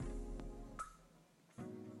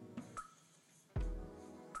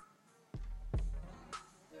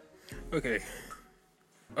Okay.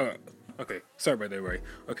 Uh. Okay. Sorry about that, Ray.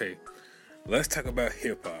 Okay. Let's talk about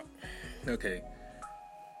hip hop. Okay.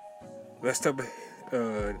 Let's talk about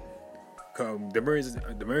the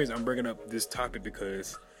Marines. I'm bringing up this topic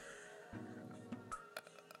because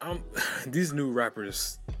these new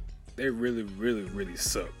rappers, they really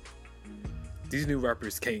suck. These new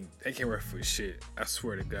rappers can't rap for shit. I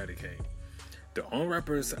swear to God, they can't. The only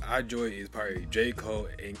rappers I enjoy is probably J. Cole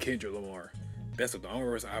and Kendrick Lamar. That's the only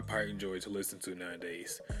rappers I probably enjoy to listen to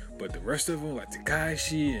nowadays. But the rest of them, like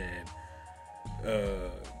Tekashi and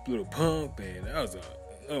Little Pump, and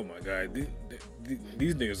oh my God,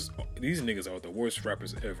 these niggas are the worst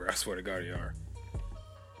rappers ever. I swear to God, they are.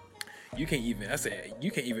 You can't even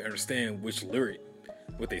understand which lyric,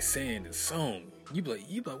 what they say in the song. You be like,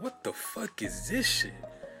 what the fuck is this shit?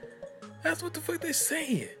 That's what the fuck they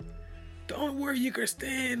saying. The only word you can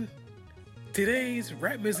understand today's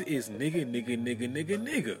rap music is nigga. And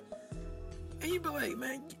you be like,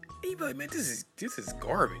 man, this is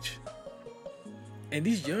garbage. And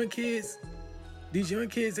these young kids, they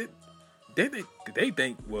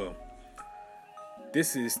think, well,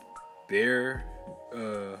 this is their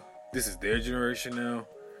generation now,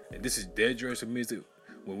 and this is their generation of music.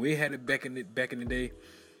 When we had it back in the day,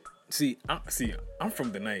 I'm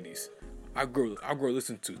from the '90s. I grew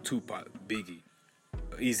listening to Tupac, Biggie,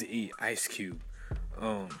 Eazy-E, Ice Cube.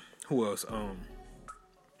 Who else?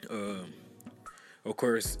 Of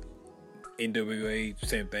course, NWA,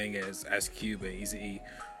 same thing as Ice Cube and Eazy-E.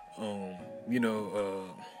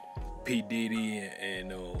 P Diddy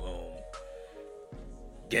and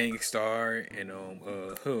Gang Starr and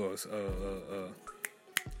who else?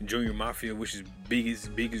 Junior Mafia, which is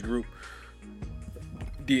biggest group.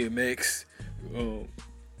 DMX,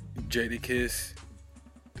 Jadakiss.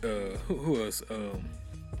 Who else?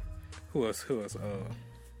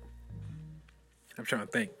 I'm trying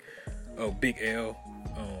to think. Oh, Big L.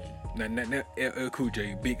 Not LL Cool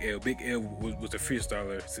J. Big L. Big L was a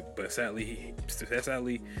freestyler, but sadly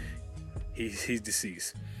he's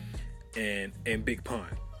deceased. And Big Pun.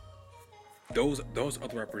 Those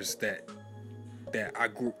other rappers that I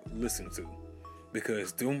grew listening to,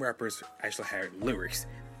 because them rappers actually had lyrics.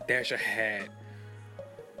 They actually had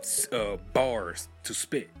bars to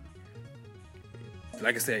spit.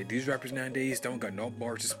 Like I said, these rappers nowadays don't got no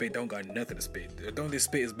bars to spit, don't got nothing to spit. The only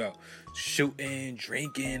spit is about shooting,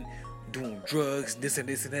 drinking, doing drugs, this and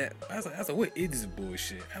that. I was like, what is this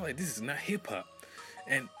bullshit? I like, this is not hip hop.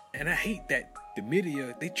 And I hate that the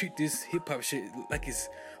media, they treat this hip hop shit like it's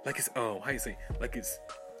how you say, like it's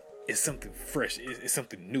something fresh, it's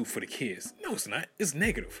something new for the kids. No, it's not. It's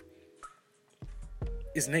negative.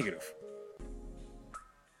 It's negative.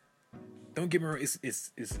 Don't get me wrong,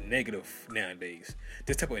 it's negative nowadays.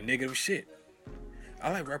 This type of negative shit.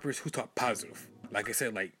 I like rappers who talk positive. Like I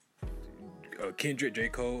said, like Kendrick, J.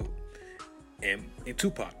 Cole, and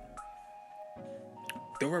Tupac.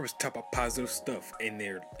 The rappers talk about positive stuff in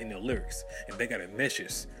their lyrics, and they got a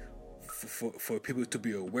message for people to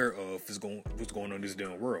be aware of what's going on in this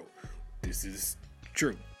damn world. This is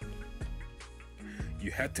true.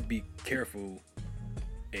 You have to be careful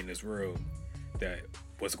in this world that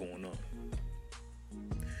what's going on.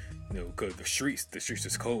 Because the streets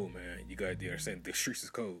is cold, man. You gotta understand, the streets is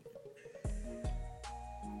cold.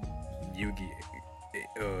 You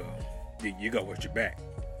gotta watch your back.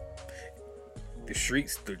 The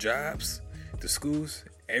streets, the jobs, the schools,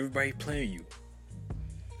 everybody playing you.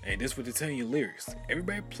 And that's what they're telling you lyrics.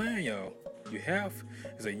 Everybody playing y'all. You have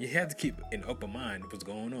to keep an open mind of what's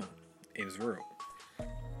going on in this world.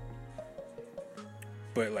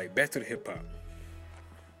 But like, back to the hip hop.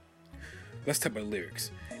 Let's talk about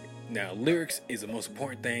lyrics. Now, lyrics is the most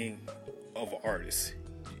important thing of an artist.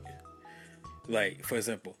 Like, for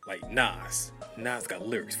example, like Nas. Nas got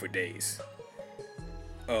lyrics for days.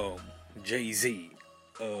 Jay-Z.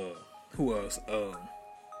 Who else? Of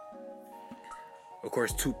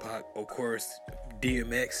course, Tupac. Of course,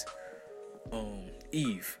 DMX.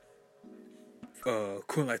 Eve.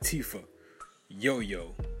 Queen Latifah.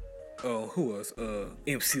 Yo-Yo. Who else?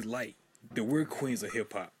 MC Lyte. The weird queens of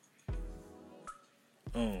hip hop.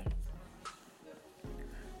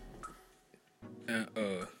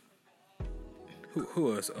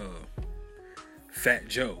 Who else? Fat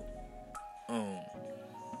Joe.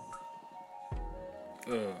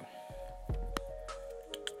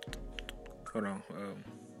 Hold on.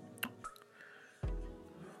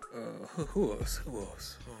 Who else?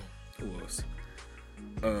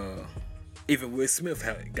 Even Will Smith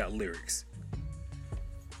got lyrics.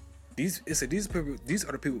 These are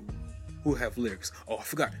the people who have lyrics. Oh, I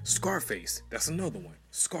forgot. Scarface. That's another one.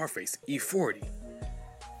 Scarface. E40.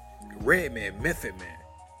 Redman. Method Man.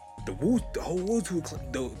 the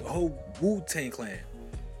whole Wu-Tang Clan.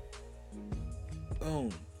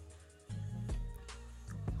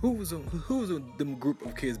 Who was on them group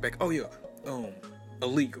of kids back? Oh yeah,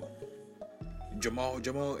 Illegal, Jamal,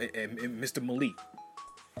 and Mr. Malik,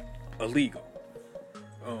 Illegal.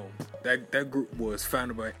 That group was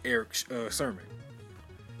founded by Eric Sermon.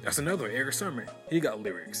 That's another one, Eric Sermon. He got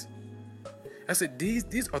lyrics. I said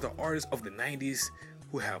these are the artists of the '90s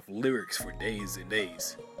who have lyrics for days and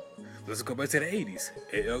days. Let's go back to the '80s.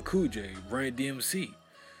 LL Cool J, Run DMC,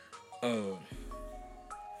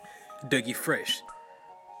 Dougie Fresh,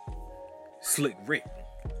 Slick Rick.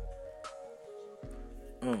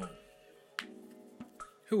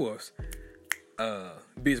 Who else?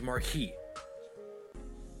 Biz Markie.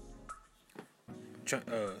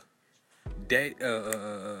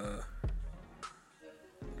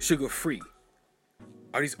 Sugar Free.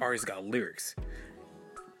 All these artists got lyrics.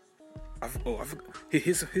 I forgot.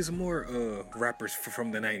 Here's more rappers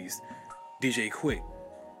from the '90s. DJ Quick,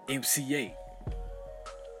 MC8.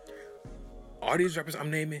 All these rappers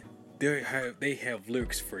I'm naming, they have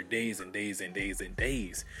lyrics for days and days and days and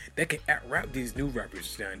days. They can out-rap these new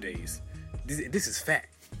rappers nowadays. This is fact.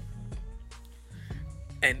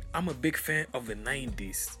 And I'm a big fan of the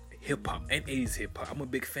 '90s hip hop and '80s hip hop. I'm a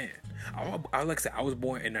big fan. I like to say I was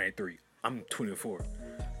born in '93. I'm 24.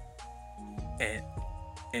 And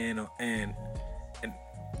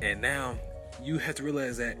now you have to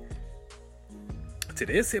realize that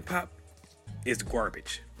today's hip hop is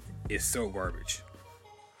garbage. It's so garbage.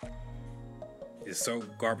 It's so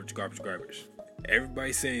garbage.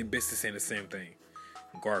 Everybody's saying basically saying the same thing.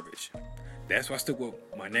 Garbage. That's why I stick with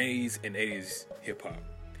my 90s and 80s hip hop.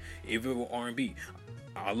 Even with R&B.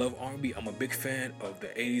 I love R&B. I'm a big fan of the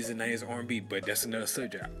 80s and 90s R&B, but that's another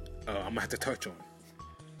subject I'm gonna have to touch on.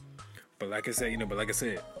 But like I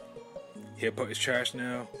said, hip hop is trash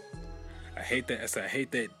now. I hate that. I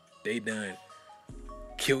hate that they done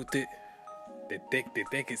killed it. They think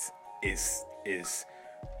it's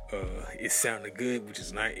sounding good, which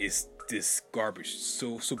is not. It's this garbage.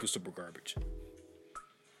 So super garbage.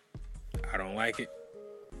 I don't like it.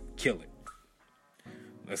 Kill it.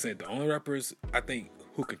 Like I said, the only rappers I think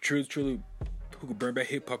who could truly who could bring back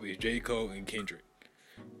hip hop is J. Cole and Kendrick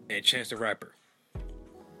and Chance the Rapper.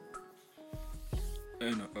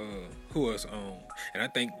 And who else? And I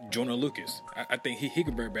think Jonah Lucas. I think he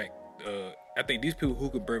could bring back. I think these people who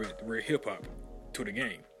could bring back real hip hop to the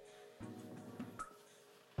game.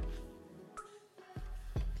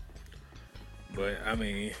 But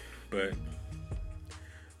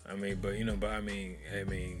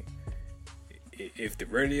if the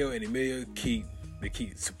radio and the media keep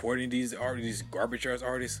supporting these artists, these garbage ass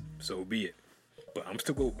artists, so be it. But I'm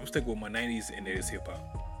still with my '90s and '80s hip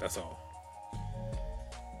hop. That's all.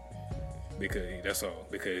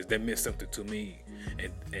 Because that meant something to me,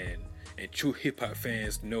 and true hip hop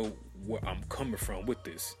fans know where I'm coming from with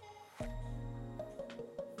this.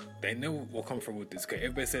 They know where I'm coming from with this. Cause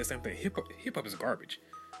everybody says the same thing. Hip hop is garbage.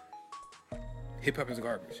 Hip hop is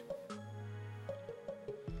garbage.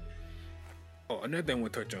 Oh, another thing I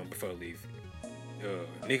want to touch on before I leave.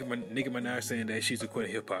 Nicki Minaj saying that she's the queen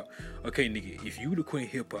of hip hop. Okay, Nicki, if you the queen of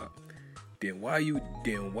hip hop, then why you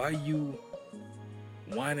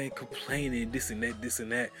whining, complaining, this and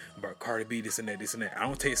that about Cardi B, this and that. I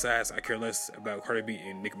don't take sides. I care less about Cardi B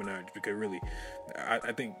and Nicki Minaj because really,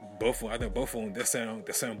 I think both of them that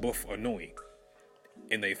sound both annoying.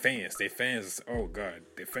 And their fans, oh god,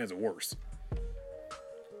 their fans are worse.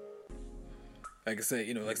 Like I said,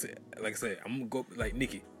 I'm gonna go like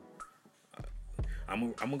Nicki.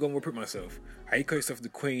 I'm gonna go repeat myself. How you call yourself the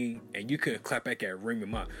queen and you couldn't clap back at Remy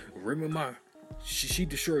Ma? Remy Ma, she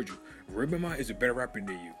destroyed you. Remy Ma is a better rapper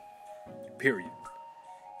than you. Period.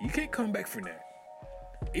 You can't come back from that.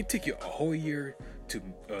 It took you a whole year to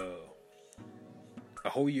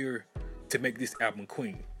make this album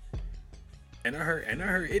Queen. And I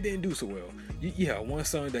heard it didn't do so well. You had one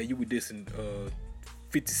song that you were dissing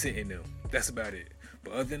 50 Cent in them. That's about it.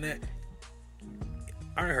 But other than that,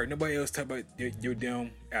 I ain't heard nobody else talk about your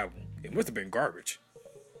damn album. It must have been garbage.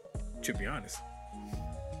 To be honest.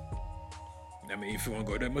 I mean, if you want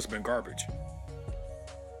to go there, it must have been garbage.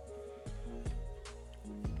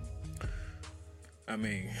 I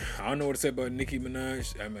mean, I don't know what to say about Nicki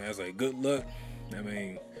Minaj. I mean, I was like, good luck. I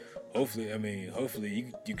mean, hopefully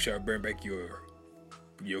you can try to bring back your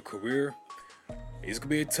career. It's gonna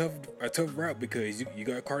be a tough route because you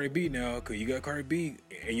got Cardi B now. Cause you got Cardi B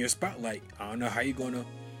in your spotlight. I don't know how you gonna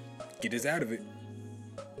get this out of it.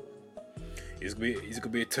 It's gonna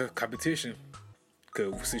be a tough competition.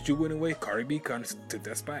 Cause since you went away, Cardi B kind of took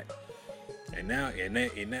that spot. And now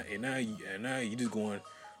you just going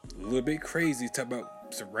A little bit crazy, talk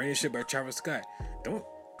about some random shit by Travis Scott.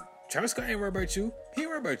 Travis Scott ain't worried about you. He ain't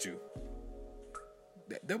worried about you.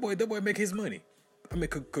 That boy make his money. I mean,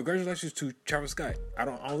 congratulations to Travis Scott. I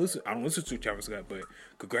don't listen to Travis Scott, but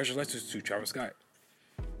congratulations to Travis Scott.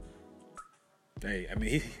 Hey, I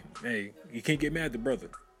mean, you can't get mad at the brother.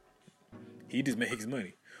 He just made his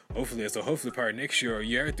money. Hopefully probably next year or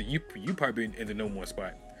year after, you probably be in the #1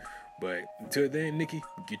 spot. But until then, Nicki,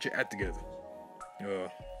 get your act together.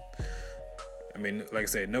 I mean, like I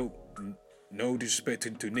said, no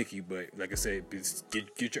disrespect to Nicki, but like I said,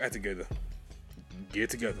 get your act together. Get it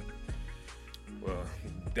together. Well,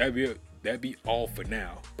 that'd be all for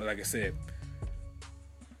now. But like I said,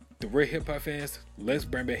 the real hip hop fans, let's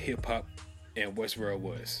bring back hip hop and what's where it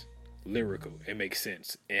was. Lyrical, it makes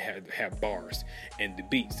sense, and have bars, and the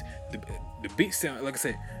beats. The beats sound, like I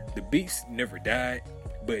said, the beats never died,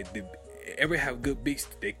 but ever have good beats.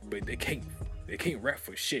 They can't rap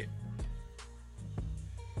for shit.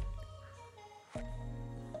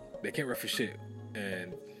 They can't rap for shit,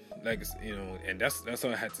 and like, you know, and that's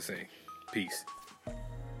all I had to say. Peace.